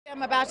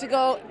I'm about to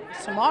go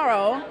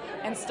tomorrow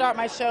and start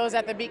my shows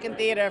at the Beacon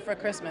Theater for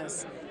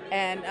Christmas.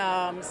 And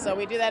so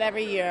we do that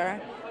every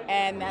year,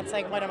 and that's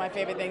like one of my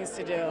favorite things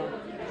to do.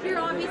 You're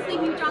obviously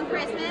huge on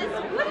Christmas.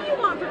 What do you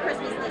want for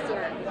Christmas this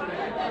year?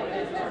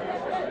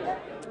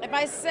 If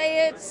I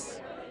say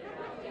it,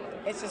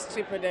 it's just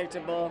too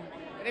predictable.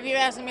 But if you're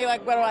asking me,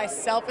 like, what do I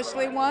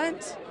selfishly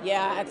want?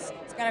 Yeah, it's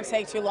going to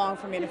take too long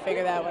for me to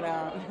figure that one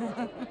out.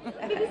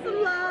 Maybe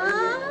some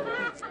love?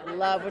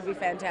 Love would be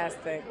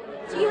fantastic.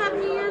 Do you have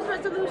New Year's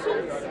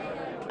resolutions?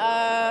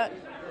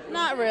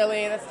 Not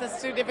really.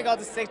 That's too difficult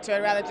to stick to.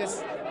 I'd rather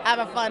just have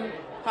a fun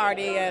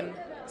party and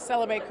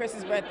celebrate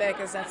Chris's birthday,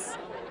 because that's,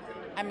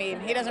 I mean,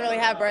 he doesn't really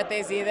have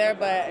birthdays either,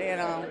 but, you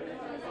know,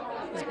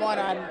 he's born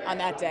on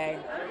that day.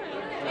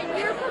 And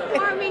you're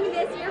performing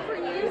this year for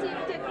New Year's Eve,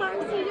 Dick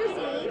Clark's New Year's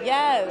Eve.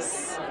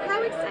 Yes.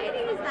 How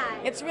exciting is that?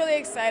 It's really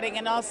exciting,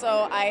 and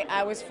also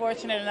I was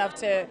fortunate enough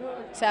to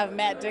have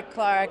met Dick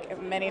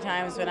Clark many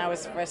times when I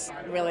was first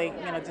really,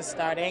 just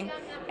starting,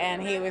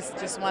 and he was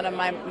just one of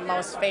my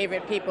most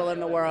favorite people in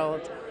the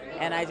world,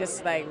 and I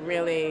just I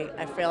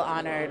feel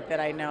honored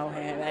that I know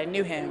him, that I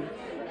knew him,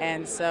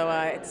 and so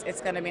it's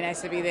going to be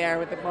nice to be there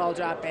with the ball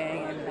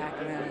dropping and back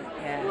in the,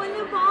 yeah. When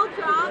the ball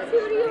drops,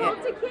 who do you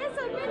hope to kiss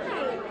at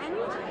midnight?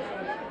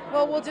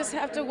 Well, we'll just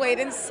have to wait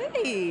and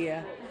see.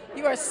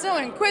 You are so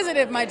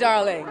inquisitive, my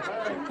darling.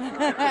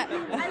 I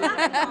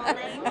love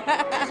it,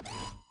 darling.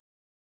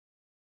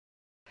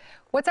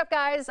 What's up,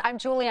 guys? I'm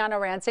Giuliana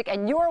Rancic,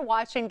 and you're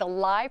watching the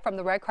Live from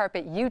the Red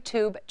Carpet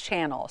YouTube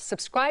channel.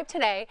 Subscribe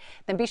today,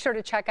 then be sure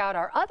to check out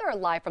our other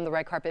Live from the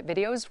Red Carpet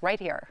videos right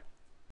here.